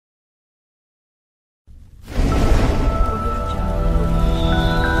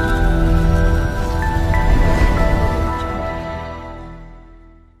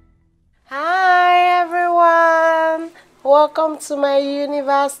welcome to my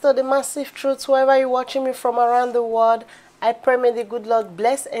universe, to the massive truth, wherever you're watching me from around the world. I pray may the good Lord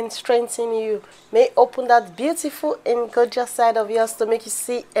bless and strengthen you. May open that beautiful and gorgeous side of yours to make you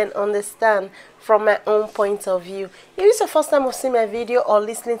see and understand from my own point of view. If it's the first time you've seen my video or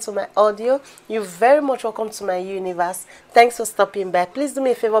listening to my audio, you're very much welcome to my universe. Thanks for stopping by. Please do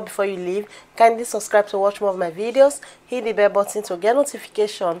me a favor before you leave. Kindly subscribe to watch more of my videos. Hit the bell button to get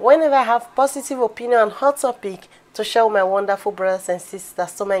notification whenever I have positive opinion on hot topic to share with my wonderful brothers and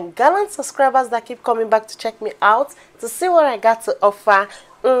sisters. So my gallant subscribers that keep coming back to check me out, to see what I got to offer.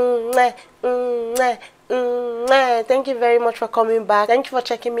 Thank you very much for coming back. Thank you for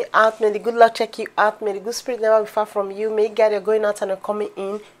checking me out. May the good Lord check you out. May the good spirit never be far from you. May God, you're going out and you're coming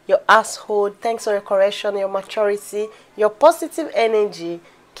in. Your household. Thanks for your correction, your maturity, your positive energy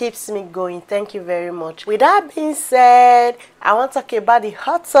keeps me going. Thank you very much. With that being said, I want to talk about the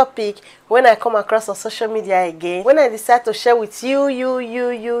hot topic when I come across on social media again. When I decide to share with you,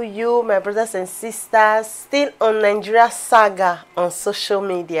 my brothers and sisters, still on Nigeria saga on social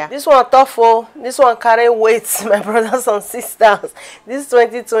media. This one tough, oh. This one carry weight, my brothers and sisters. This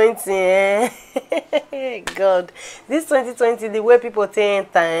 2020, God. This 2020, the way people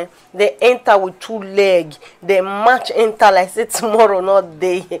enter, they enter with two legs. They match enter like say tomorrow, not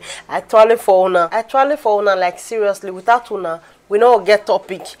day. Actually for una like seriously, without una we no get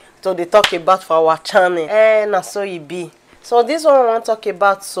topic to the talk about for our channel, and so it be. So this one I want to talk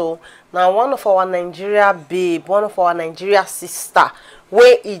about. So now one of our Nigeria babe, one of our Nigeria sister,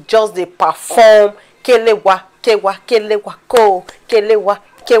 where it just they perform kelewa kewa kelewa ko kelewa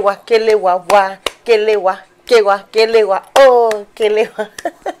kewa kelewa wa kelewa kewa kelewa oh kelewa.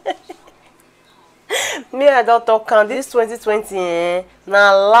 Me, I don't talk on this 2020,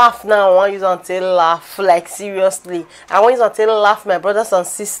 now laugh now. I want you to laugh, like seriously. I want you to laugh, my brothers and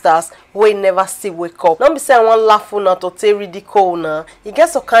sisters, we never still wake up. Don't be saying I want laugh now to take ridicule now. You get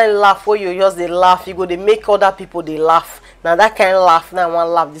some kind of laugh where you just they laugh, you go they make other people they laugh. Now that kind of laugh, now I want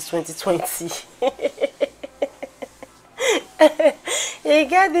laugh this 2020. You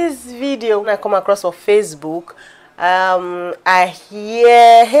get this video when I come across on Facebook. I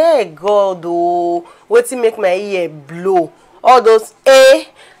hear, hey God, oh, what to make my ear blow? All those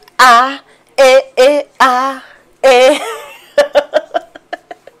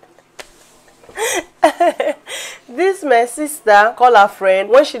This my sister call her friend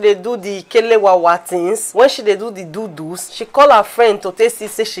when she dey do the kelewawa things, when she dey do the doodles. She call her friend to tell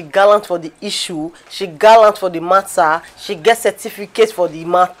say she gallant for the issue, she gallant for the matter, she get certificate for the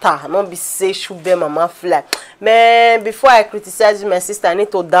matter. Not be say shoot them mama fly. Man, before I criticize you, my sister, I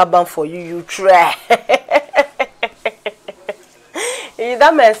need to dab am for you. You try.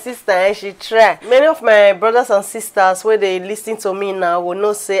 That my sister, and she try. Many of my brothers and sisters where they listen to me now will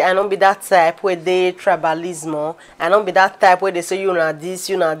not say I don't be that type where they tribalism. I don't be that type where they say you know this,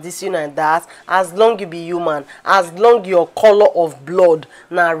 you know this, you know that. As long you be human, as long your color of blood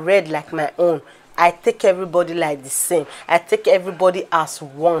now red like my own. I take everybody like the same. I take everybody as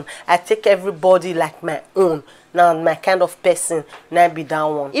one. I take everybody like my own. Now my kind of person, now be that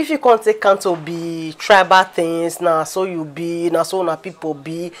one. If you can't take count to be tribal things, now so you be, now so our people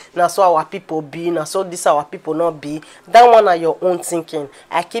be, now so our people be, now so this our people not be. That one are your own thinking.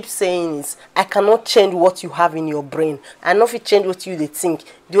 I keep saying is I cannot change what you have in your brain. I know if you change what you they think.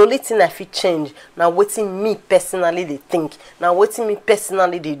 The only thing I feel change now waiting me personally they think. Now waiting me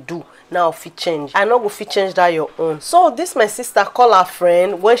personally they do. Now if you change. I know go fit change that your own. So this my sister call her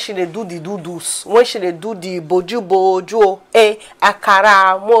friend when she they do the doodles, when she they do the bojo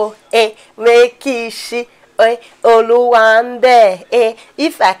akara mo mekishi oluwande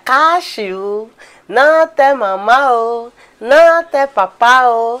if I catch you, not tell mama oh, not tell papa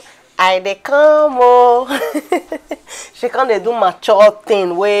oh, I dey come oh. She can't they do mature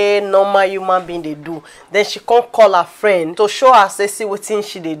thing where normal human being they do. Then she can't call her friend to show her say see what thing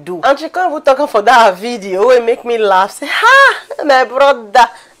she they do. And she can't even talking for that video where make me laugh. Say, ha, my brother,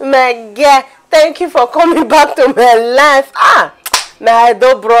 my girl, thank you for coming back to my life. Ah, my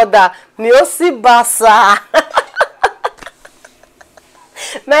idol brother, me osi basa.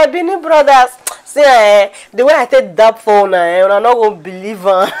 My Bini brothers, see, the way I take that phone, I'm not gonna believe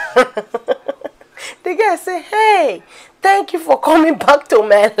her. The guy say, hey, thank you for coming back to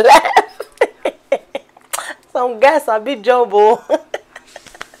my life. Some guys are a bit jumbo.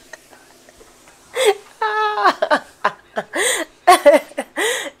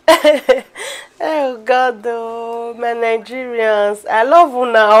 Oh God, oh, my Nigerians, I love you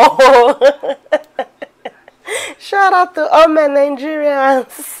now. Shout out to all my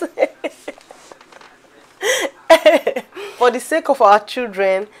Nigerians. for the sake of our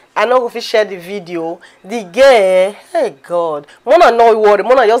children, I know if we share the video. The girl, hey God, Mona no worry.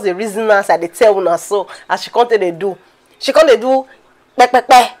 Mona just the reason as I tell una so as she can't they do. She can't they do.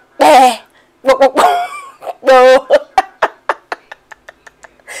 No.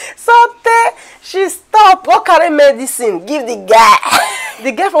 So she stop, go carry medicine, give the guy.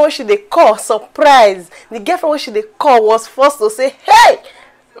 The girlfriend when she dey call, surprise. The girlfriend when she dey call was forced to say, hey,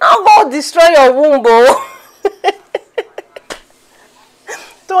 now go destroy your womb, oh.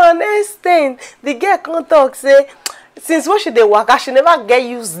 To an extent, the girl can't talk, say, since when she dey waka, she never get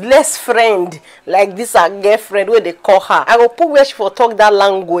useless friend like this her girlfriend where they call her. I go put where she for talk that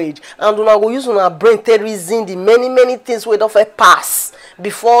language, and una go use una brain to reason the many things wey don fit pass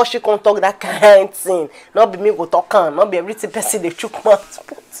before she can talk that kind thing. Not be me go talk am, not be everything person dey chook mouth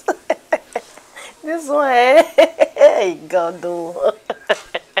put. This one, hey God, oh.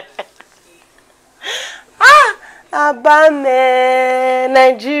 Abame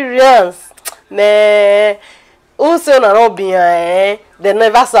Nigerians, ne. Who say una no be they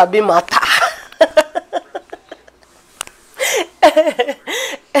never sabi matter.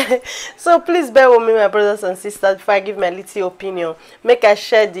 So please bear with me, my brothers and sisters, before I give my little opinion. Make I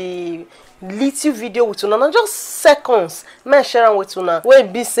share the little video with una, not just seconds. May I share am with una.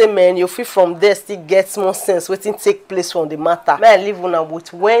 When be say man, you feel from there still get more sense wetin take place from the matter. May I leave una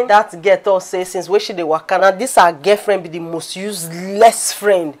with when that girl talk say since where she dey waka, now this her girlfriend be the most useless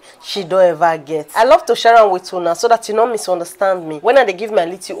friend she don't ever get. I love to share am with una so that you don't misunderstand me. When I dey give my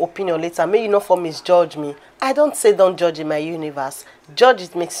little opinion later, may you not for misjudge me. I don't say don't judge in my universe. Judge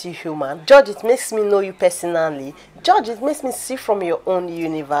it makes you human. Judge it makes me know you personally. Judge it makes me see from your own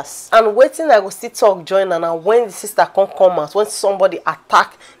universe. And waiting I will still talk join and when the sister come out, when somebody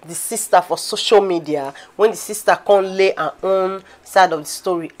attack the sister for social media, when the sister come lay her own side of the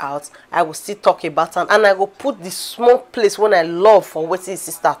story out, I will still talk about it and I will put the small place when I love for what the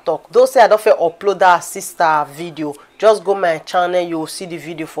sister talk. Those say I don't feel upload that sister video. Just go my channel, you will see the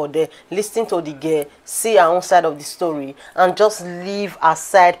video for there. Listen to the girl, see her own side of the story, and just leave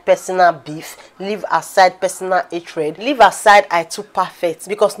aside personal beef, leave aside personal hatred, leave aside I too perfect,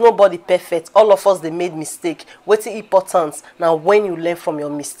 because nobody perfect. All of us they made mistake. What's important now when you learn from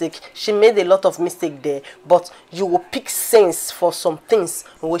your mistake? She made a lot of mistake there, but you will pick sense for some things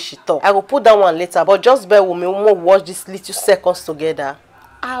when she talk. I will put that one later, but just bear with me. We will watch these little seconds together.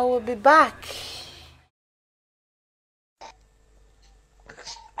 I will be back.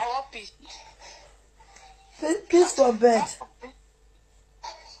 I want peace. Peace for bed.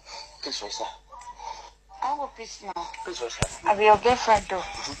 Peace for sir. I want peace now. Peace for sir. I'll be your girlfriend though.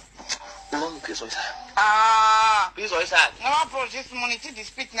 No, peace for sir. Ah. Peace for sir. Never approach this money to the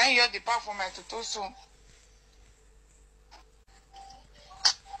speak. Now you're the power for my tutu soon.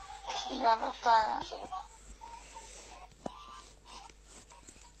 You are not tired.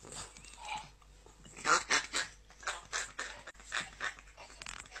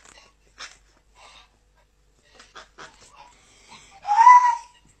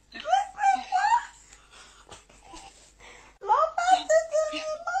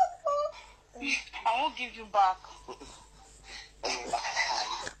 I won't give you back.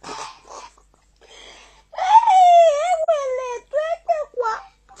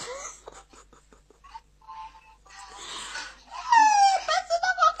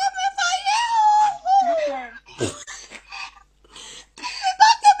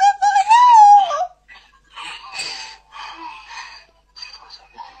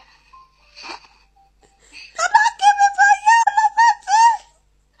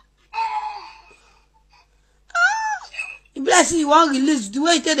 Bless you, won't release the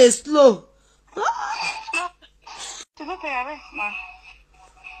way it is slow.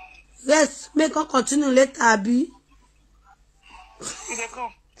 Yes, make her continue later, Abby.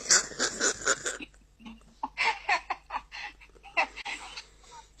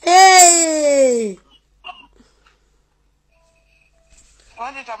 Hey!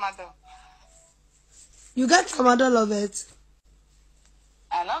 What did Tramadol? You got Tramadol, Loveth?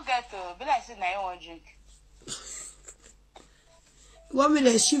 I don't get to, but I said I won't drink. You want me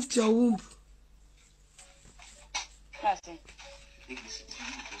to shift your womb? Nothing.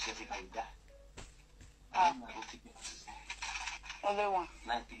 Other one.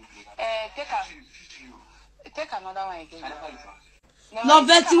 Take another one again.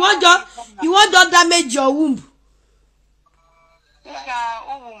 Loveth, you want to damage your womb?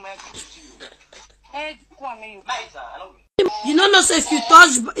 You know, so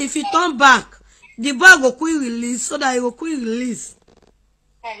if you turn back, the bag will quick release, so that it will quick release.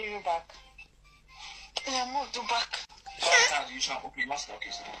 I give you back. Yeah, move to back.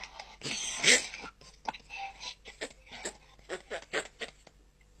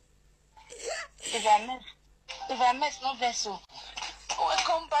 If I mess no vessel,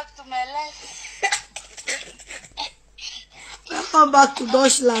 welcome back to my life. Welcome back to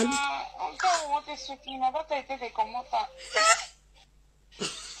Deutschland.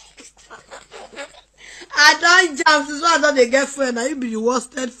 I don't jump. This is why I don't get friend. I be the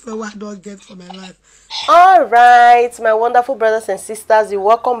worsted friend I don't get for my life. All right, my wonderful brothers and sisters, you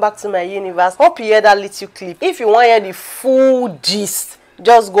welcome back to my universe. Hope you hear that little clip. If you want to hear the full gist,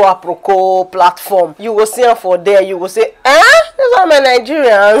 just go Aproko platform. You will see them for there. You will say, those are my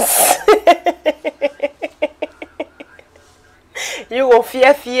Nigerians. You will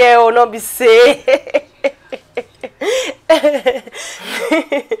fear or not be say.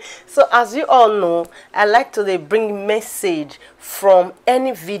 So as you all know, I like to bring message from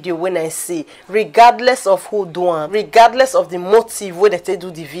any video when I see, regardless of who do am, regardless of the motive where they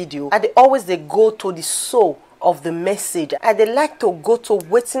do the video. I always go to the soul of the message. I like to go to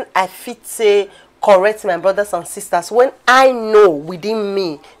wetin I fit say correct my brothers and sisters when I know within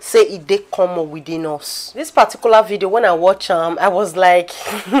me say it dey common within us. This particular video, when I watch I was like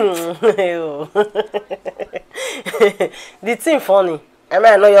the thing funny. I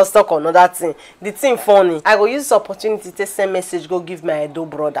mean, I know you're stuck on another thing. The thing funny. I go use this opportunity to send message go give my Edo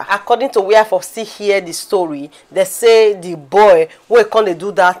brother. According to where I still hear the story, they say the boy where can they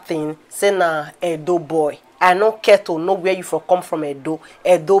do that thing say na Edo boy. I don't care to know where you come from Edo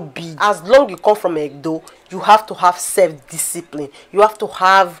big. As long you come from Edo, you have to have self-discipline. You have to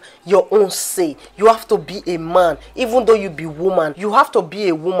have your own say. You have to be a man. Even though you be woman, you have to be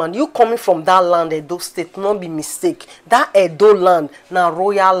a woman. You coming from that land, Edo state, not be mistake. That Edo land, na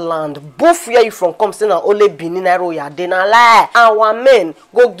royal land. Both where you from come, say na only Benin na royal. They na lie. Our men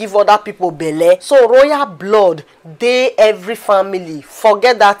go give other people belle. So royal blood, they every family.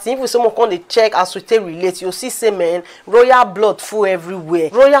 Forget that. If someone come to check as we take relate, you see say man, royal blood full everywhere.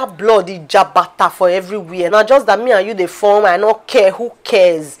 Royal blood is jabata for everywhere. Now just that me and you they form, I don't care, who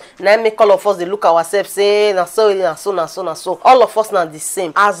cares? Now make all of us they look ourselves say na so. All of us now the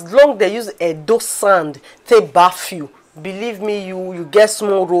same. As long they use Edo sand to bath you, believe me, you get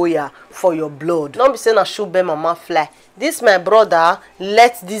small royal for your blood. Don't be saying I should be mama fly. This my brother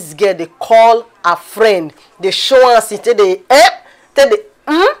let this girl they call a friend. They show us it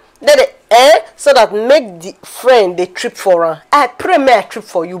so that make the friend they trip for her. I pray may I trip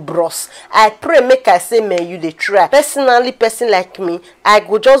for you, bros. I pray make I say may you they try. Personally, person like me, I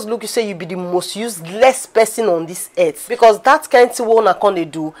go just look you say you be the most useless person on this earth. Because that kind of one I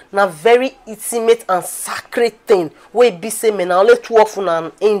can't do na very intimate and sacred thing. Where be say me na only two of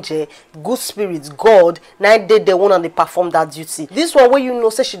an angel, good spirits, God, now they one and they perform that duty. This one where you know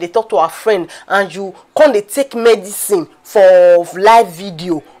say she they talk to her friend and you can't they take medicine for live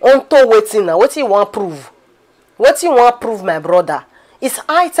video unto waiting now. What you want prove? What you want prove, my brother? It's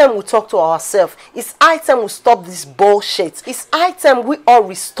high time we talk to ourselves. It's high time we stop this bullshit. It's high time we all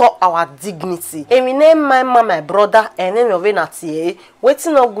restore our dignity. And we name my brother and name of Natie.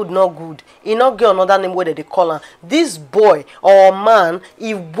 Waiting not good. He not get another name where they call him. This boy or man,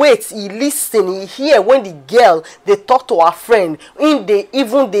 he waits, he listen, he hear when the girl they talk to her friend. In they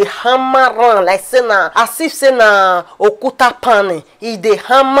even they hammer run like say na as if say na okuta pane. He they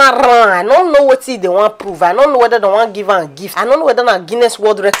hammer run. I don't know what they want prove. I don't know whether they want give her a gift. I don't know whether na Guinness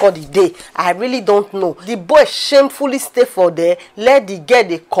World Record the day. I really don't know. The boy shamefully stay for there. Let the girl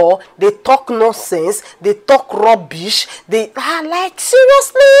they call. They talk nonsense. They talk rubbish. They like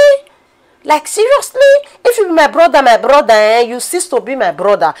seriously. If you be my brother, you cease to be my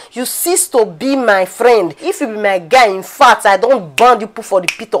brother. You cease to be my friend. If you be my guy, in fact, I don't band you put for the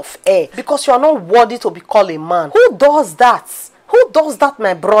pit of air because you are not worthy to be called a man. Who does that? Who does that,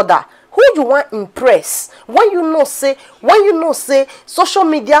 my brother? Who you want impress? When you know say social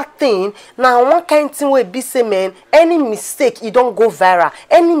media thing now one kind thing will be say man, any mistake it don't go viral.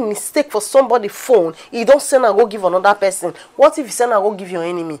 Any mistake for somebody phone, you don't send and go give another person. What if you send and go give your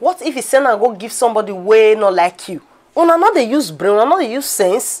enemy? What if you send and go give somebody way not like you? Una not they use brain, una not they use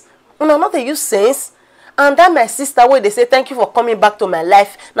sense. And that my sister where they say thank you for coming back to my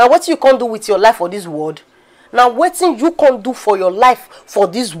life. Now what you can do with your life for this world? Now, waiting you can do for your life for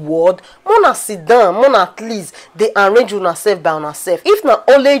this world, mona sit down, mona at least they arrange yourself by yourself. If not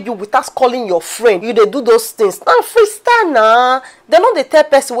only you without calling your friend, you they do those things. Now freestyle now. They don't they tell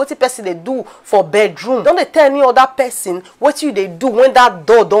person what the person they do for bedroom. Don't they tell any other person what you they do when that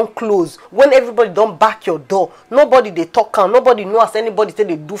door don't close, when everybody don't back your door. Nobody they talk on, nobody knows anybody say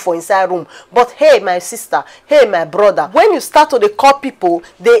they do for inside room. But hey, my sister, hey, my brother, when you start to they call people,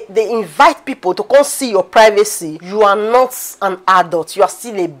 they invite people to come see your private. You are not an adult. You are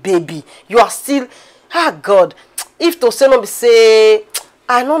still a baby. You are still God. If to say no be say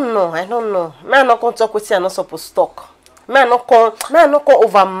I don't know. Me I not come talk with you, I not supposed to talk. Me I not come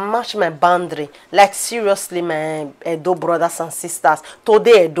overmatch my boundary. Like seriously, my Edo brothers and sisters.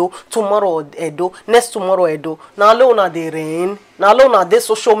 Today Edo, tomorrow Edo, next tomorrow Edo. Now una dey rain. Now una dey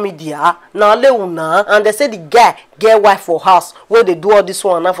social media. Now una, and they say the guy get wife for house where they do all this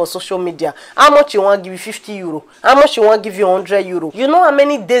one now for social media. How much you want give you 50 euro? How much you want give you 100 euro? You know how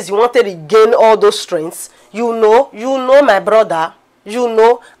many days you wanted to gain all those strengths? You know my brother. You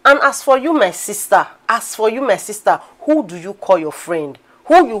know, and as for you, my sister, who do you call your friend?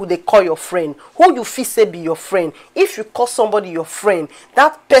 Who they call your friend? Who you feel say be your friend? If you call somebody your friend,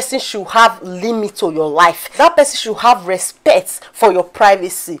 that person should have limit to your life. That person should have respect for your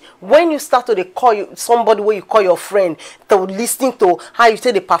privacy. When you start to call somebody where you call your friend to listen to how you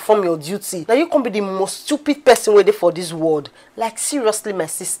say they perform your duty, now you can be the most stupid person waiting for this world. Like seriously, my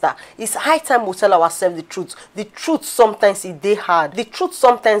sister, it's high time we tell ourselves the truth. The truth sometimes it dey hard. The truth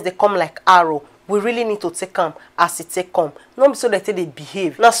sometimes they come like arrow. We really need to take them as it take come. Not so that they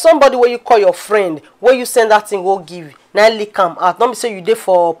behave. Now somebody where you call your friend, where you send that thing go give, now leak them out. Not say you there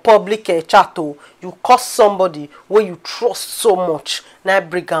for public chat. You call somebody where you trust so much, now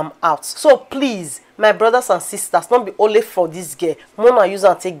bring them out. So please, my brothers and sisters, not be only for this girl. Mona use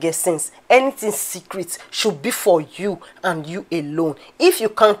and take get sense. Anything secret should be for you and you alone. If you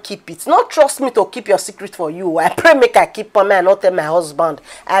can't keep it, not trust me to keep your secret for you. I pray make I keep on me and not tell my husband.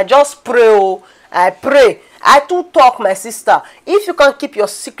 I just pray. Oh, I pray. I too talk, my sister. If you can't keep your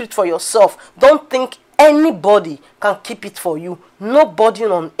secret for yourself, don't think anybody can keep it for you. Nobody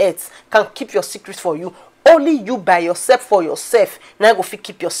on earth can keep your secret for you. Only you by yourself for yourself. Now go fit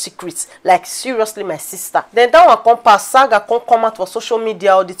keep your secrets. Like seriously, my sister. Then that one come pass, saga come out for social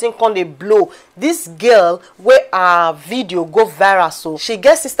media or the thing come they blow. This girl where her video go viral, so she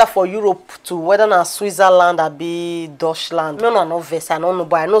get sister for Europe to whether na Switzerland or be Deutschland. No verse, I don't know,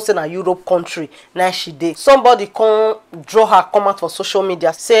 but I know say na Europe country. Now she did. Somebody come draw her come out for social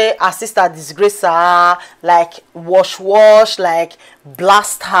media. Say her sister disgrace her, like wash, like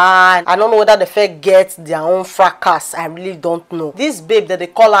blast her. I don't know whether the fair get their own fracas. I really don't know. This babe that they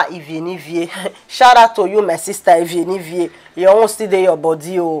call her Ivie. Shout out to you, my sister Ivie. You won't still there your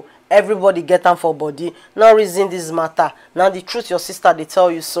body. Oh, everybody get them for body. No reason this matter. Now the truth your sister they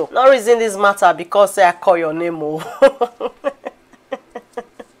tell you so. No reason this matter because say I call your name. Oh.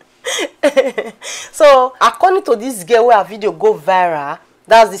 So according to this girl where her video go viral,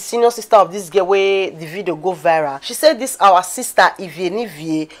 that's the senior sister of this girl where the video go viral. She said this our sister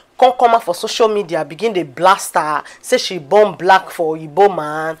Ivie come out for social media, begin they blast her, say she born black for Igbo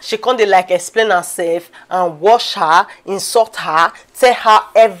man. She come they like explain herself and wash her, insult her, tell her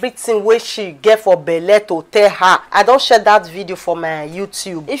everything where she get for belle to tell her. I don't share that video for my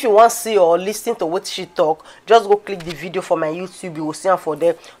YouTube. If you want to see or listen to what she talk, just go click the video for my YouTube. You will see her for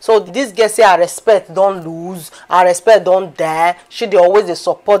there. So this girl say her respect don't lose, her respect don't die. She they always they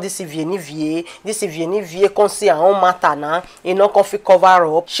support this Ivie. This Ivie can see her own matter now. You know, can cover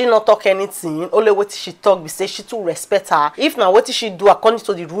up. She not talk anything. Only what she talk be say she too respect her. If now what she do according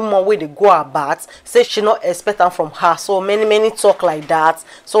to the rumor where they go about, say she not expect them from her. So many talk like that.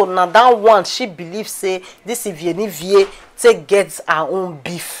 So now that one she believes say this Ivie take gets her own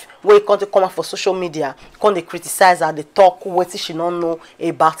beef. Where you can't come out for social media, can't they criticize her, they talk what she don't know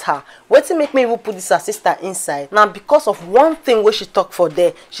about her. What to make me even put this her sister inside? Now because of one thing where she talk for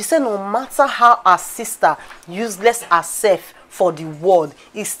there, she said no matter how her sister useless herself for the world,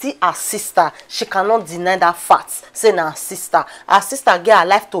 is still her sister. She cannot deny that fact. Say na her sister. Her sister get her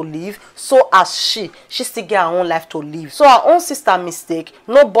life to live, so as she still get her own life to live. So her own sister mistake,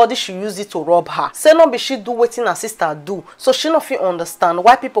 nobody should use it to rob her. Say no be she do wetin her sister do. So she no fit understand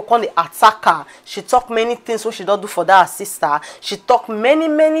why people come dey attack her. She talk many things what she don't do for that her sister. She talk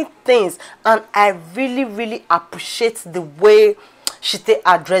many things, and I really appreciate the way she take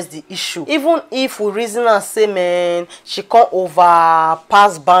address the issue. Even if we reason and say man she can't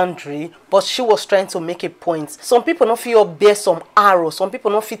overpass boundary, but she was trying to make a point. Some people don't feel bear some arrow. Some people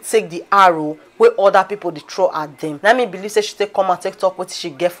don't feel take the arrow where other people they throw at them. Let me believe say she take come and take talk what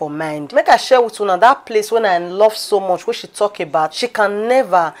she get for mind. Make I share with you now that place when I love so much where she talk about she can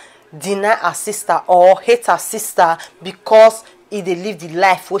never deny her sister or hate her sister because if they live the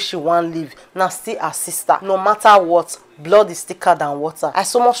life where she want live. Now still her sister. No matter what, blood is thicker than water. I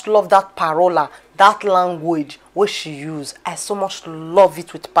so much love that parola, that language where she use. I so much love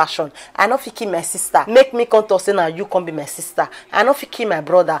it with passion. I know if you kill my sister, make me come to say now you can be my sister. I know if you kill my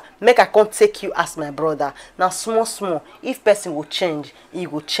brother, make I can't take you as my brother. Now small, if person will change, he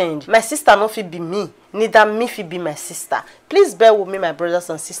will change. My sister no fit be me, neither me fit be my sister. Please bear with me, my brothers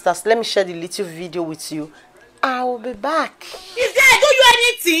and sisters. Let me share the little video with you. I will be back. If they do you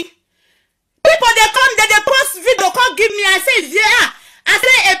anything, people they come, they post video, come give me. I say, yeah. I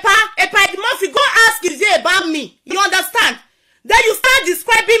say, Epa, Murphy, go ask Izzy about me. You understand? Then you start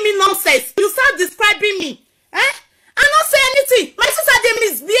describing me nonsense. You start describing me. Eh? I don't say anything. My sister, they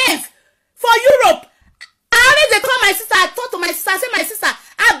misbehave for Europe. I already call my sister. I talk to my sister. I say, my sister,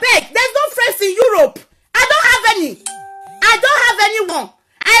 I beg. There's no friends in Europe. I don't have any. I don't have anyone.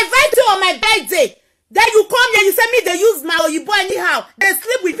 I invite you on my birthday. Then you come here, you say me, they use my Oyibo anyhow. They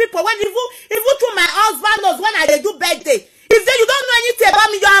sleep with people. When even to my husband knows when I do birthday. If you don't know anything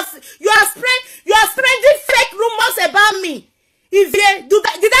about me, you are spreading fake rumors about me. If did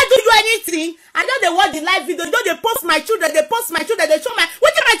I do you anything? I know they watch the live video. You know they post my children. They show my.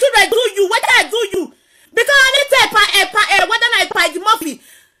 What did my children do you? What did I do you? Because I need to whether I pay the Murphy.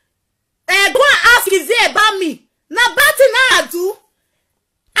 Go and ask Izzy about me. Now bad thing I do.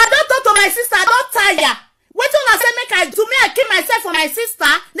 I don't talk to my sister. I don't tire. What when I say make I do me, I keep myself for my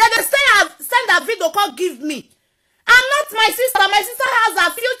sister. Then they say I send a video call give me. I'm not my sister. My sister has a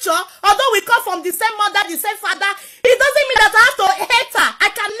future. Although we come from the same mother, the same father, it doesn't mean that I have to hate her. I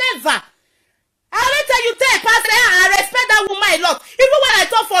can never. I already tell you, I respect that woman a lot. Even when I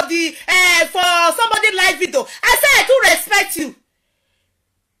talk for for somebody live video, I say I do respect you.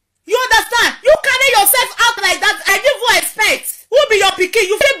 You understand? You carry yourself out like that. I give you respect. Who be your pikin?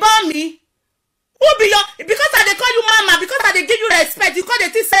 You feel burn me? Who be your? Because I they call you mama. Because I they give you respect. You call the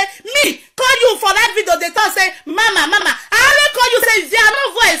thing say me. Call you for that video. They talk say mama. I only call you say they are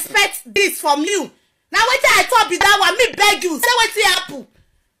not going to expect this from you. Now wait till I talk be that one. Me beg you. Say what you happen.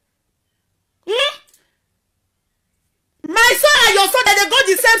 My son and your son they go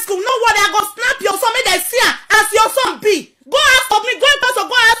the same school. No wonder I go snap your son. Make they see her as your son be. Go ask of me. Go in person.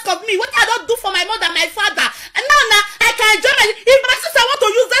 Go ask of me. What I don't do for my mother, my father. And now I can enjoy my. If my sister want to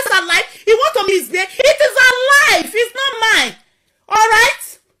use this her life, he want to misbehave. It is her life. It's not mine. All right.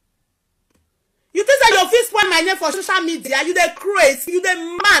 You think that your face spoil my name for social media? You the crazy. You the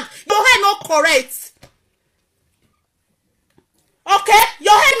mad. Your hair not correct. Okay,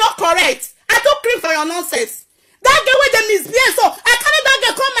 your hair not correct. I don't cream for your nonsense. That girl with the misbehave, so I carry that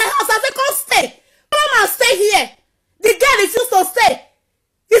girl come my house. I say, come stay. Come and stay here. The girl refused to stay.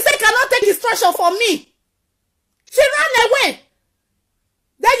 He said, cannot take instruction from me. She ran away.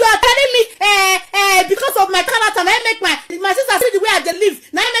 Then you are telling me, because of my character, I make my sister see the way I live.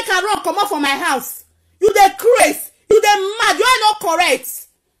 Now I make her run, come out from my house. You the crazy. You the mad. You are not correct.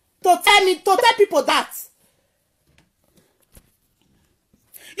 To tell people that.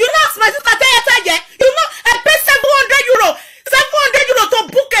 You know, my sister tell you, you know, I pay 700 euro to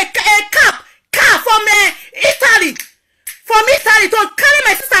book a car from Italy. From Italy to carry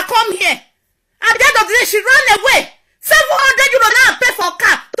my sister come here. At the end of the day, she ran away. 700 euro now I pay for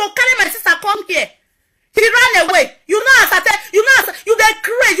car to carry my sister come here. She ran away. You know as I tell you the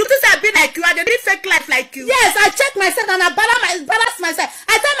crazy. You think I be like you, I didn't fake life like you. Yes, I check myself and I balance myself.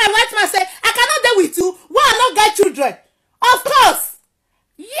 I tell my wife, I say, I cannot deal with you. Why I not get children? Of course.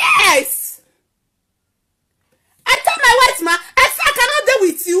 Yes. I tell my wife, I say I cannot deal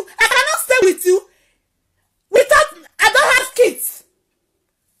with you. I cannot stay with you. Without, I don't have kids.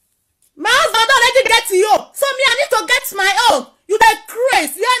 My husband already get to you. So me, I need to get my own. You the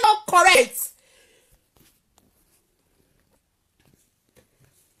crazy. You are not correct.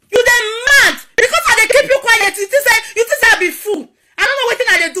 You the mad. Because I keep you quiet. You think I be fool. I don't know what thing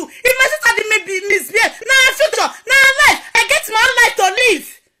I do. If my sister did maybe misbehave, now future, now life, I get my own life to live.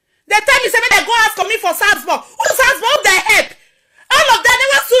 They tell me, say, they go ask for me for Salzburg. Who's Salzburg? Who they help? All of them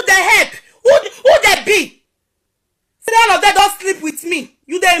never suit their help. Who they be? So all of them don't sleep with me.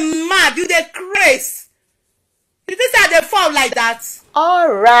 You they mad, you they crazy. You think that they fall like that?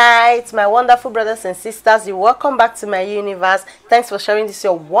 Alright, my wonderful brothers and sisters, you're welcome back to my universe. Thanks for sharing this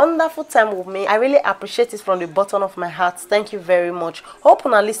your wonderful time with me. I really appreciate it from the bottom of my heart. Thank you very much. Hope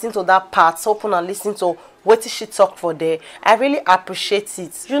you listen to that part. Hope you listen to what she talk for there. I really appreciate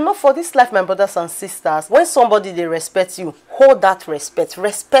it. You know, for this life, my brothers and sisters, when somebody they respect you, hold that respect.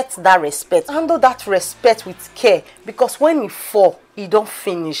 Respect that respect. Handle that respect with care. Because when you fall, you don't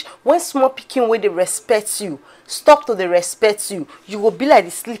finish. When small picking way they respect you, stop to the respect you, you will be like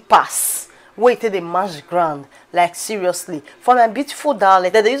the sleepers. Wait till they match ground. Like seriously. For my beautiful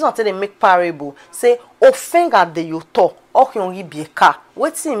darling, that they use until they make parable. Say, offenga de yoto, okyongi bieka.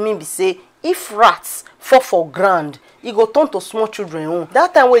 What it mean be say, if rats fall for ground, it go turn to small children.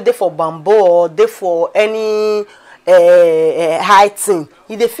 That time we dey for bamboo or dey for any heighting.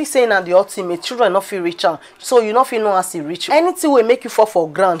 If they feel saying at the ultimate, children not feel reach out. So you not feel know as a reach. Anything will make you fall for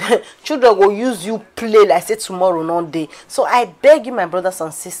ground. Children will use you play like say tomorrow, not day. So I beg you, my brothers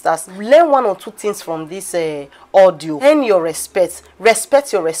and sisters, learn 1 or 2 things from this audio. Earn your respect.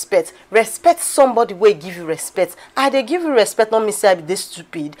 Respect your respect. Respect somebody where give you respect. I they give you respect, not me say I be this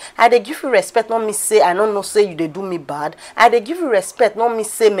stupid. I they give you respect, not me say I don't know say you they do me bad. I they give you respect, not me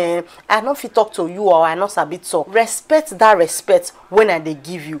say man I don't fit talk to you or I not sabi talk. Respect that respect when I they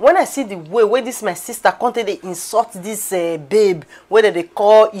give you. When I see the way where this my sister content they insult this babe whether they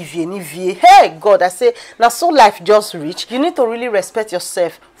call Ivie. Hey God, I say now so life just reach. You need to really respect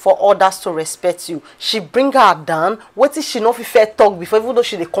yourself for others to respect you. She bring her down. What is she not fair talk before, even though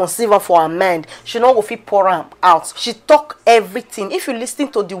she dey conceive her for her mind, she not go fit pour am out. She talk everything. If you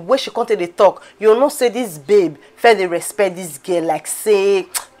listen to the way she content they talk, you know say this babe fair they respect this girl like say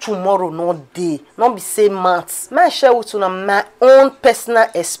tomorrow not day, not be say maths. May I share with you my own personal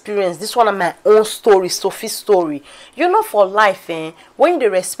experience. This one of my own story, Sophie's story. You know, for life, when they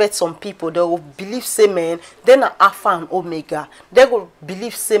respect some people, they will believe say man, they are Alpha and Omega. They will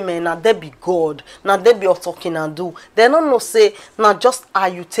believe say man, now they be God, now they be all talking and do. They don't know say now just how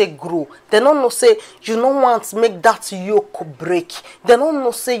you take grow. They don't know say you don't want to make that yoke break. They don't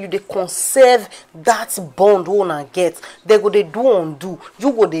know say you they conserve that bond one get. They go they do undo.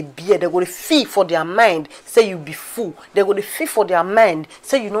 You go they bear, they go to feel for their mind, say you be fool. They go to feel for their mind,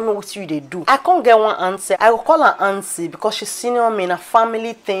 say you don't know what you they do. I can't get one answer. I will call her auntie because she's senior me in a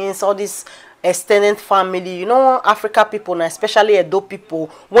family things, all this extended family. You know, Africa people, and especially Edo people,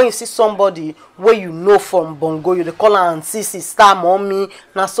 when you see somebody where you know from Bongo, you they call her auntie, sister, mommy.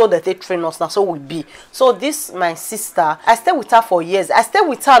 Now so that they train us, now so we be. So this my sister, I stay with her for years. I stay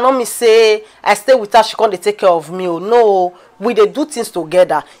with her, not me say I stay with her, she can't take care of me. Oh no. We they do things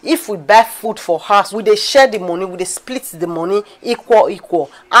together. If we buy food for us, we they share the money, we they split the money equal.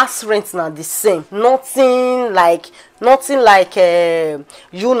 As rent now the same. Nothing like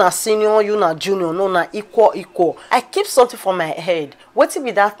you na senior, you na junior, no na equal. I keep something for my head. What be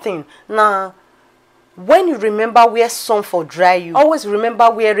that thing? Now when you remember where sun for dry you, always remember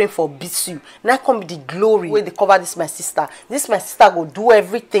where rain for beats you. Now come be the glory where they cover this my sister. This my sister go do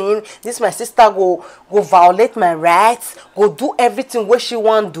everything. This my sister go violate my rights. Go do everything where she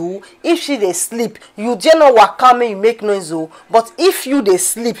want do. If she they sleep, you dare not waka me, you make noise oh. But if you they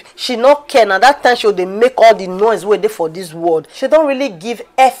sleep, she not care. Now that time she they make all the noise where they for this world. She don't really give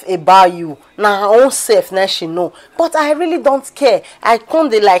F about you. Now her own self now she know. But I really don't care. I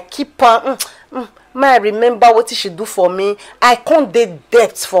can't they like keep on. May I remember what she do for me. I can't date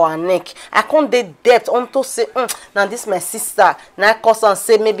debt for her neck. I can't date debt unto say now this my sister. Now I cause and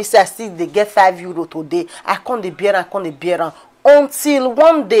say maybe say I still they get €5 today. I can't bear until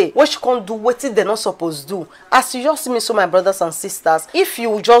one day what she can't do what they not supposed to do. As you just see me, so my brothers and sisters, if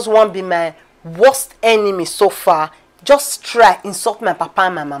you just want to be my worst enemy so far, just try insult my papa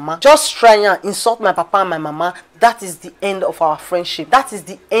and my mama. Just try and insult my papa and my mama. That is the end of our friendship. That is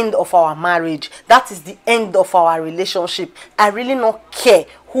the end of our marriage. That is the end of our relationship. I really not care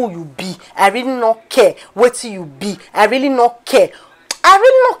who you be. I really not care what you be. I really not care. I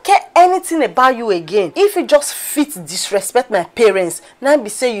really not care anything about you again. If you just fit disrespect my parents, now be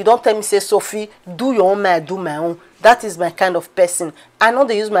say you don't tell me say Sophie, do your own, I do my own. That is my kind of person. I know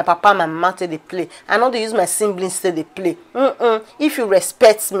they use my papa and my mama till they play. I know they use my siblings till they play. If you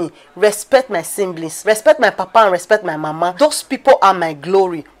respect me, respect my siblings, respect my papa and respect my mama. Those people are my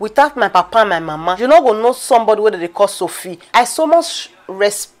glory. Without my papa and my mama, you're not gonna know somebody whether they call Sophie. I so much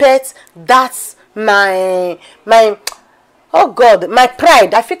respect that's my oh God, my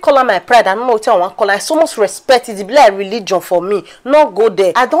pride. I feel call her my pride. I don't know what I want to call her. I so much respect it. It be like religion for me. Not go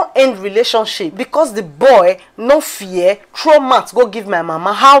there. I don't end relationship because the boy no fear throw mat go give my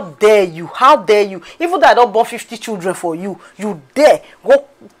mama. How dare you? How dare you? Even though I don't born 50 children for you, you dare go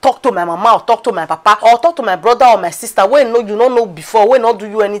talk to my mama or talk to my papa or talk to my brother or my sister. When you don't know before, when not do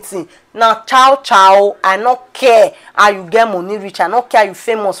you anything. Now ciao, I not care how you get money rich. I not care how you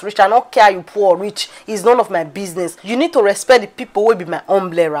famous rich. I not care how you poor rich. It's none of my business. You need to respect the people who be my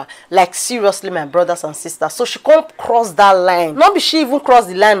umbrella. Like seriously, my brothers and sisters. So she can't cross that line. Not be she even cross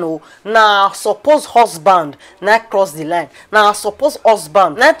the line. Oh, now suppose husband now cross the line. Now suppose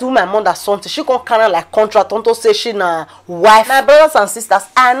husband now do my mother something. She can't kind of like contract unto say she na wife. My brothers and sisters,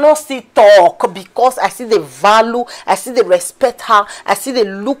 I not still talk because I see the value. I see the respect her. I see the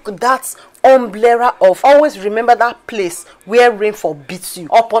look that umbrella of always remember that place where rain for beats you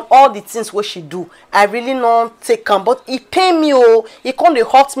upon all the things what she do. I really not take am, but it pay me. Oh, it can't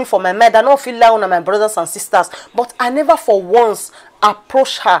hurt me for my mind. I don't feel like on my brothers and sisters, but I never for once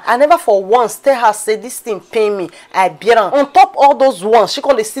approach her. I never for once tell her say this thing pay me. I bear am. On top all those ones, she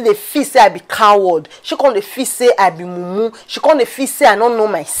can't see the feel say I be coward. She can't feel say I be mumu. She can't feel say I don't know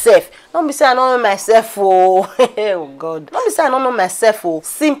myself. Don't be say I don't know myself. Oh, oh God. Don't be say I don't know myself. Oh,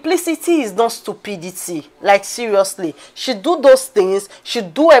 simplicity is not stupidity. Like seriously, she do those things. She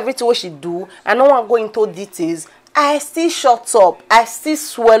do everything what she do. I don't want to go into details. I still shut up. I still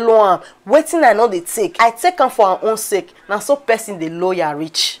swallow am. Waiting I know they take. I take am for her own sake. Now so person the lawyer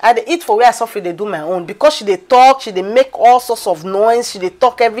rich. I dey eat for where I Sophy they do my own. Because she dey talk, she dey make all sorts of noise, she dey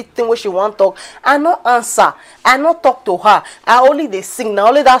talk everything where she want talk. I no answer. I no talk to her. I only they sing. Now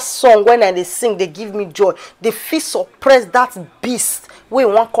only that song when I they sing, they give me joy. They feel suppress that beast wey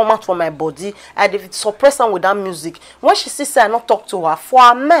won't come out from my body. I dey suppress am with that music. When she see say I not talk to her, for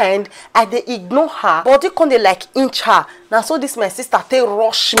her mind, I dey ignore her. Body come dey like inch her. Now so this my sister take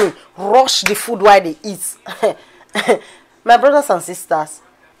rush me, rush the food while they eat. My brothers and sisters,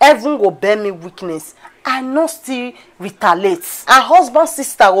 heaven go bear me weakness. I no still retaliate. Her husband's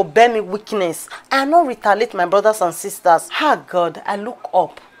sister will bear me weakness. I no retaliate, my brothers and sisters. Ah God, I look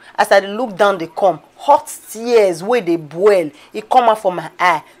up. As I look down, they come. Hot tears where they boil. It come out from my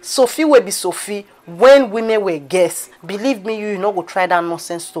eye. Sophy will be Sophy when women were guests. Believe me, you no go try that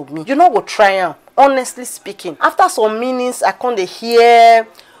nonsense to me. You no go try am. Honestly speaking. After some meanings, I can't hear.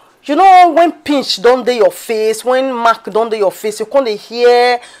 You know when pinch don't dey your face, when mark don't dey your face, you can't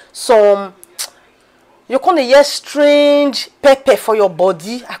hear some. You can't hear strange pepper for your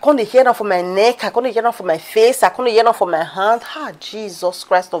body. I can't hear them from my neck. I can't hear them from my face. I can't hear them from my hand. Ah, Jesus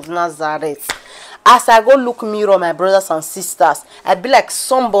Christ of Nazareth. As I go look mirror, my brothers and sisters, I be like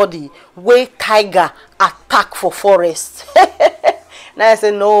somebody wey tiger attack for forest. Now I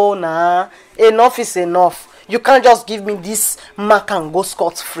say, no, nah, enough is enough. You can't just give me this mark and go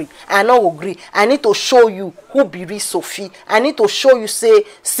scot-free. I no agree. I need to show you who be real Sophy. I need to show you say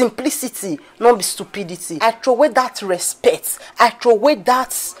simplicity, not be stupidity. I throw away that respect. I throw away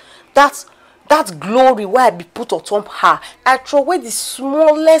that glory where I be put on top her. I throw away the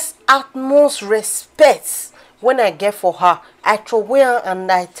smallest utmost respect when I get for her. I throw away her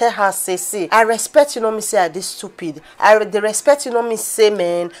and I tell her, say, see, I respect you, know me say I this stupid. The respect you know me say,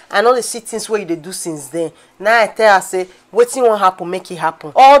 man, I know the see things where they do since then. Now I tell her, say, waiting won't happen, make it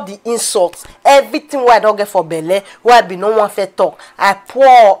happen. All the insults, everything where I don't get for Bele, where I be no one fair talk, I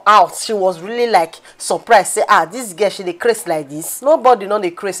pour out. She was really like surprised. Say, ah, this girl, she dey craze like this. Nobody know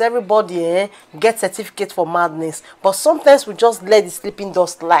the craze. Everybody get certificate for madness. But sometimes we just let the sleeping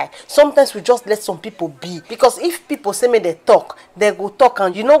dust lie. Sometimes we just let some people be. Because if people say me they talk, they go talk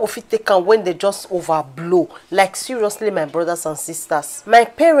and you know go fit take am when they just overblow. Like seriously, my brothers and sisters, my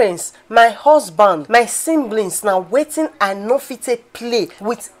parents, my husband, my siblings now waiting. I no fit take play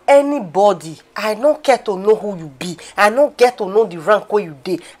with anybody. I no care to know who you be. I no get to know the rank where you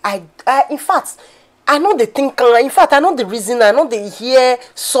dey. I in fact, I know the thing. In fact, I know the reason. I know they hear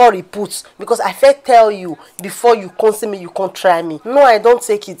sorry puts because I fit tell you before you come see me, you can't try me. No, I don't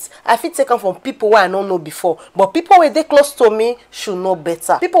take it. I fit take them from people where I don't know before. But people where they close to me should know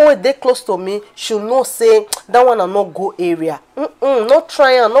better. People where they close to me should know say that one and not go area. Not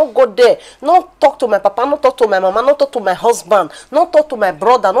try and not go there. Not talk to my papa. Not talk to my mama. Not talk to my husband. Not talk to my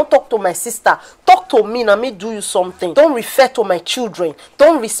brother. Not talk to my sister. Talk to me and me do you something. Don't refer to my children.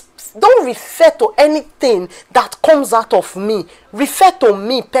 Don't refer to anything that comes out of me. Refer to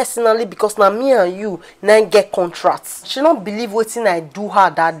me personally because now me and you now get contracts. She don't believe what I do her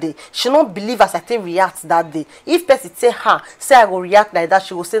that day. She don't believe as I take react that day. If person say her, say I go react like that,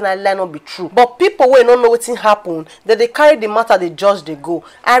 she will say that lie not be true. But people who don't know what happen, that they carry the matter, they judge, they go.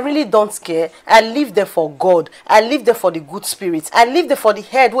 I really don't care. I leave them for God. I leave them for the good spirit. I leave them for the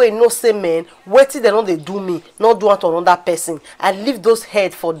head where you know say man, waiting they know they do me, not do it to another person. I leave those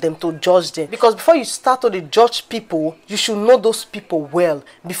head for them to judge them. Because before you start to judge people, you should know those people well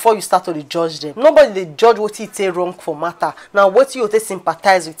before you start to judge them. Nobody they judge what he say wrong for matter. Now what you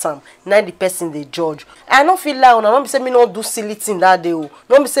sympathize with them, now the person they judge. I don't feel like I don't be say me not do silly thing that day.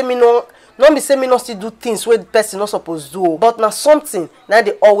 Don't be say me not still do things where the person not supposed to do. But now something, now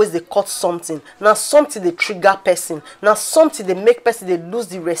they always they cut something. Now something they trigger person. Now something they make person they lose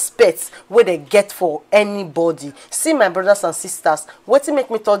the respect where they get for anybody. See my brothers and sisters, what to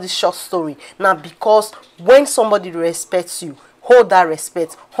make me tell this short story? Now because when somebody respects you, hold that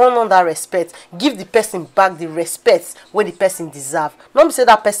respect, honor that respect, give the person back the respect when the person deserve. Not be say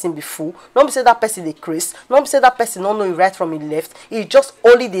that person be fool, not be say that person dey craze, not be say that person don't know it right from it left. It just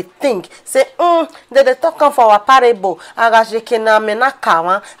only they think say they talk am for our parable. If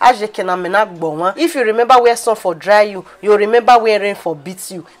you remember where sun for dry you, you remember where rain for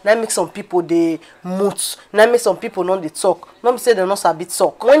beat you. That makes some people they moot. That makes some people not they talk. Not be say they not sabi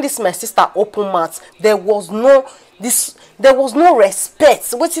talk. When this my sister open mouth, there was no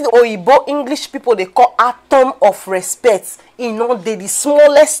respect. What is the Oyibo English people they call atom of respect? You know, the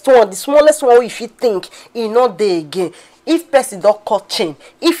smallest one if you think, you know, they again. If person don't cut chain,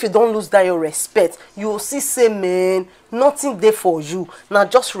 if you don't lose that your respect, you will see say man, nothing there for you. Now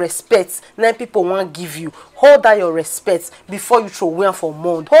just respect. Now people won't give you. Hold that your respect before you throw away for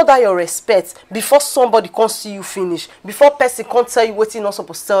mud. Hold that your respect before somebody can't see you finish. Before person can't tell you what you not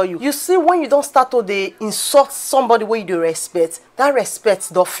supposed to tell you. You see, when you don't start to they insult somebody where you do respect, that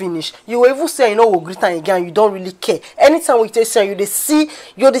respect don't finish. You will even say you know we'll greet again. You don't really care. Anytime we tell you, you see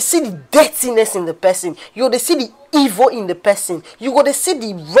the dirtiness in the person. You see the evil in the person. You go to see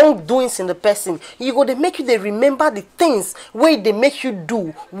the wrongdoings in the person. You go to make you they remember the things where they make you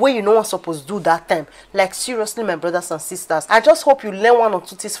do where you know what supposed to do that time. Like seriously, my brothers and sisters, I just hope you learn one or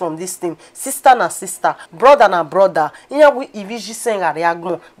two things from this thing. Sister na sister, brother na brother. We iviji senga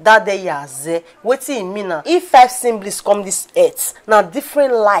reagmo that day yaze. Wetin it mean na? If 5 siblings come this earth, na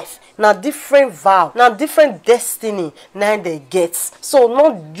different life, na different vow, na different destiny, na they get. So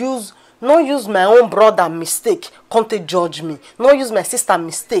not use my own brother mistake, can't they judge me. Not use my sister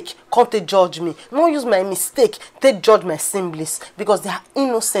mistake, can't they judge me. Not use my mistake, they judge my siblings because they are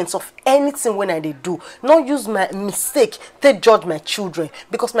innocent of anything when I they do. Not use my mistake, they judge my children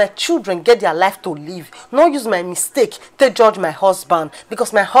because my children get their life to live. Not use my mistake, they judge my husband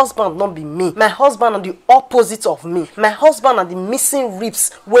because my husband not be me. My husband are the opposite of me. My husband are the missing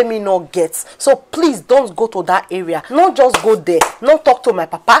ribs where me not get. So please don't go to that area. Not just go there. Not talk to my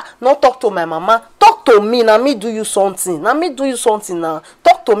papa. Not talk to my mama. Talk to me. Now me do you something. Now me do you something now.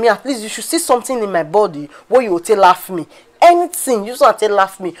 Talk to me. At least you should see something in my body where you will tell laugh me. Anything you want to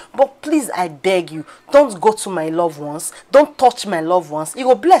laugh me, but please I beg you, don't go to my loved ones, don't touch my loved ones. You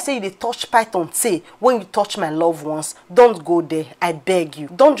go bless say you touch python say when you touch my loved ones. Don't go there, I beg you,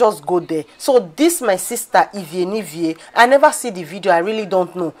 don't just go there. So this my sister Ivie, I never see the video, I really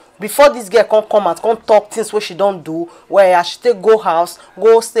don't know. Before this girl come out, come talk things where she don't do, where I should take go house,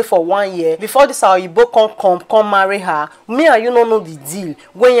 go stay for 1 year. Before this our Igbo come marry her. Me and you don't know the deal.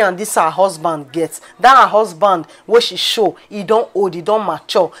 When you and this her husband gets, that her husband where she show, he don't old, he don't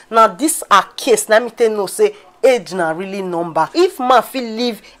mature. Now this a case, let me tell you say age na really number. If man feel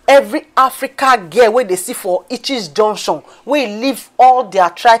leave every Africa girl where they see for Ichis Junction, where leave all their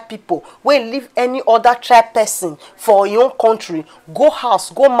tribe people, where leave any other tribe person for your own country, go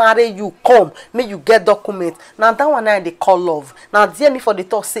house, go marry you, come, make you get document. Now that one they call love. Now dear me for the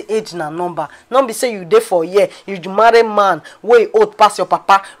talk say age na number. Not be say you there for a year, you marry man, way old past your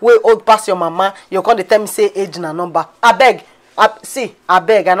papa, way old past your mama, you come to tell me say age na number. I beg, I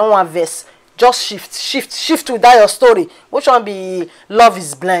beg, I don't want verse. Just shift without your story. Which one be love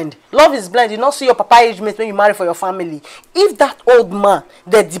is blind? Love is blind. You not see your papa age mate when you marry for your family. If that old man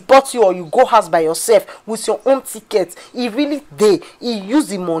they deport you or you go house by yourself with your own ticket, he really he use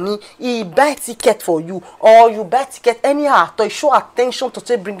the money, he buy ticket for you, or you buy ticket anyhow to show attention to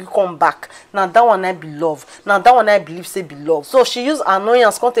say bring you come back. Now that one I be love. Now that one I believe say be love. So she use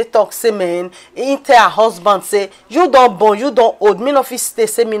annoyance, come to talk say man, he tell her husband say you don't born, you don't old, me no fit stay,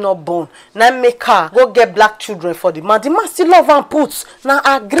 say me not born. Now make her go get black children for the man. The man still love and put now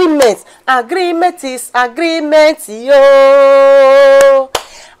agreement. Agreement is agreement, yo.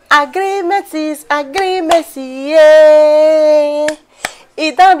 Agreement is agreement, yeah.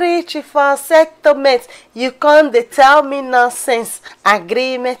 It don't reach for settlement. You can't tell me nonsense.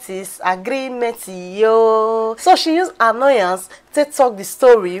 Agreement is agreement, yo. So she used annoyance to talk the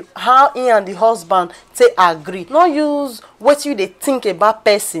story how he and the husband to agree. Not use what you they think about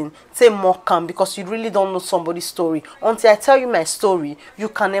person to mock am because you really don't know somebody's story. Until I tell you my story, you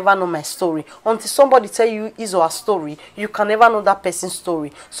can never know my story. Until somebody tell you his or her story, you can never know that person's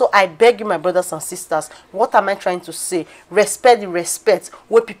story. So I beg you, my brothers and sisters, what am I trying to say? Respect the respect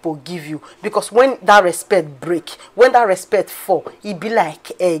where people give you. Because when that respect break, when that respect fall, it be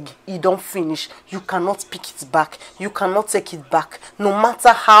like egg. It don't finish. You cannot pick it back. You cannot take it back. back. No matter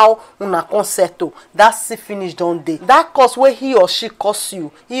how una con settle, that see finish don't dey. That cause where he or she cause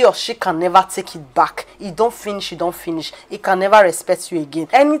you, he or she can never take it back. He don't finish, he can never respect you again.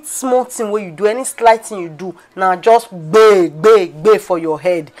 Any small thing where you do, any slight thing you do, now just bay for your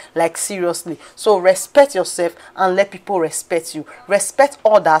head. Like seriously. So respect yourself and let people respect you. Respect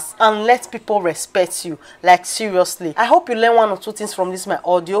others and let people respect you. Like seriously. I hope you learn one or two things from this my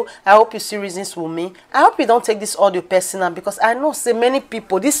audio. I hope you see reasons with me. I hope you don't take this audio personal, because I know say many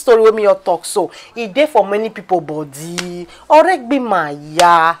people, this story with me your talk so it dey for many people body. Orek be my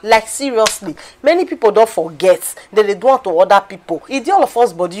yeah. Like seriously, many people don't forget that they do want to other people. It dey all of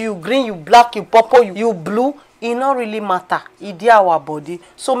us body. You green, you black, you purple, you blue. It not really matter. It dey our body.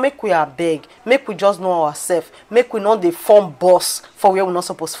 So make we are beg. Make we just know ourselves. Make we not the form boss for where we not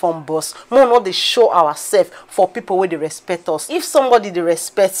supposed form boss. More not they show ourselves for people where they respect us. If somebody they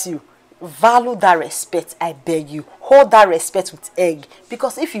respect you, value that respect, I beg you. Hold that respect with egg,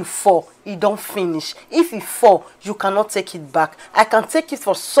 because if you fall, it don't finish. If you fall, you cannot take it back. I can take it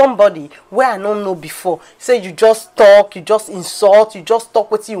for somebody where I don't know before. Say you just talk, you just insult, you just talk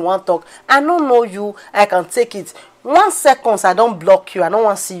what you want to talk. I don't know you. I can take it. 1 second, I don't block you. I don't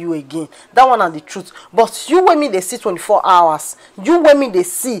want to see you again. That one are the truth. But you when me they see 24 hours. You when me they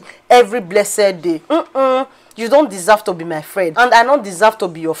see every blessed day. You don't deserve to be my friend, and I don't deserve to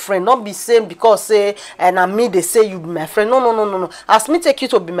be your friend. Not be saying because say and I me they say you be my friend. No. As me take you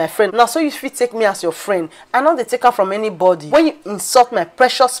to be my friend, now so you fit take me as your friend. I know they take her from anybody. When you insult my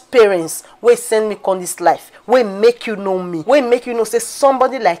precious parents, we send me on this life, we make you know me, we make you know say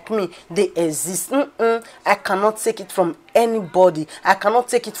somebody like me they exist. I cannot take it from anybody. I cannot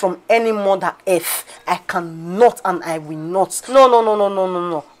take it from any mother F. I cannot and I will not.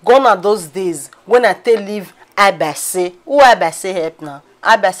 No. Gone are those days when I tell leave I say, who I say help now?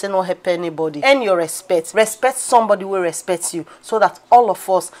 I say no help anybody. And your respect. Respect somebody will respect you, so that all of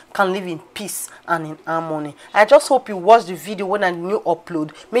us can live in peace and in harmony. I just hope you watch the video when I new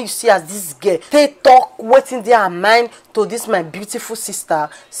upload. May you see as this girl they talk waiting their mind to this my beautiful sister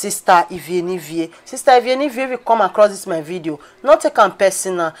Ivienivie. Sister Ivienivie, will come across this my video, not take am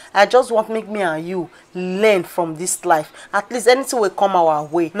personal. I just want make me and you learn from this life. At least anything will come our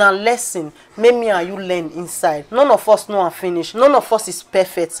way. Now lesson, make me and you learn inside. None of us know and finish. None of us is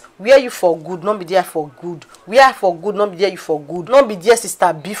perfect. Where you for good, not be there for good. We are for good, not be there you for good. Not be there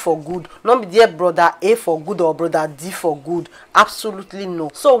sister B for good. Not be there brother A for good or brother D for good. Absolutely no.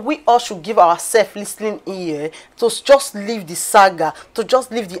 So we all should give ourselves listening ear to just leave the saga, to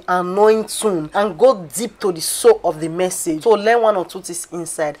just leave the annoying tune and go deep to the soul of the message. So learn one or two things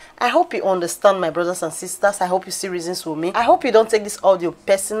inside. I hope you understand, my brothers and sisters. I hope you see reasons for me. I hope you don't take this audio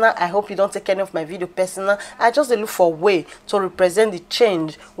personal. I hope you don't take any of my video personal. I just look for a way to represent the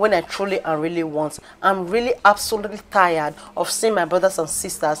change when I truly and really want. I'm really absolutely tired of seeing my brothers and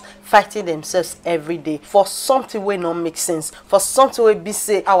sisters fighting themselves every day for something will not make sense, for something will be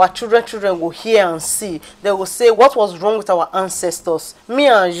say our children will hear and see. They will say what was wrong with our ancestors. Me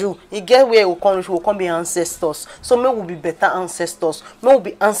and you, it get where we will come be ancestors. So may we be better ancestors. May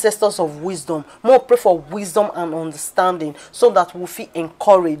we be ancestors of wisdom. May we pray for wisdom and understanding, so that we feel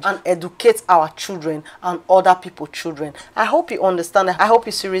encouraged and educate our children and other people's children. I hope you understand. I hope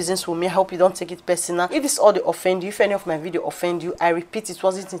you see reasons for me. I hope you don't take it personal. If this audio offend you, if any of my video offend you, I repeat, it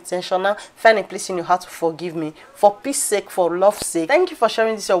wasn't intentional. Find a place in your heart to forgive me. For peace sake, for love's sake. Thank you for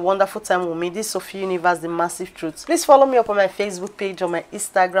sharing this your wonderful time with me. This is Sophy Universe, the massive truth. Please follow me up on my Facebook page or my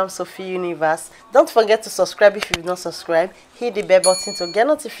Instagram, Sophy Universe. Don't forget to subscribe if you've not subscribed. Hit the bell button to get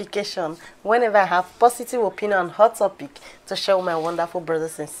notification whenever I have positive opinion on hot topic to share with my wonderful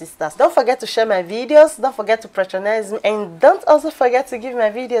brothers and sisters. Don't forget to share my videos. Don't forget to patronize me, and don't also forget to give my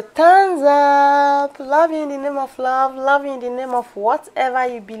video thumbs up. Love you in the name of love. Love you in the name of whatever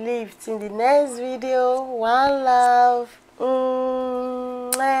you believe. In the next video, one love.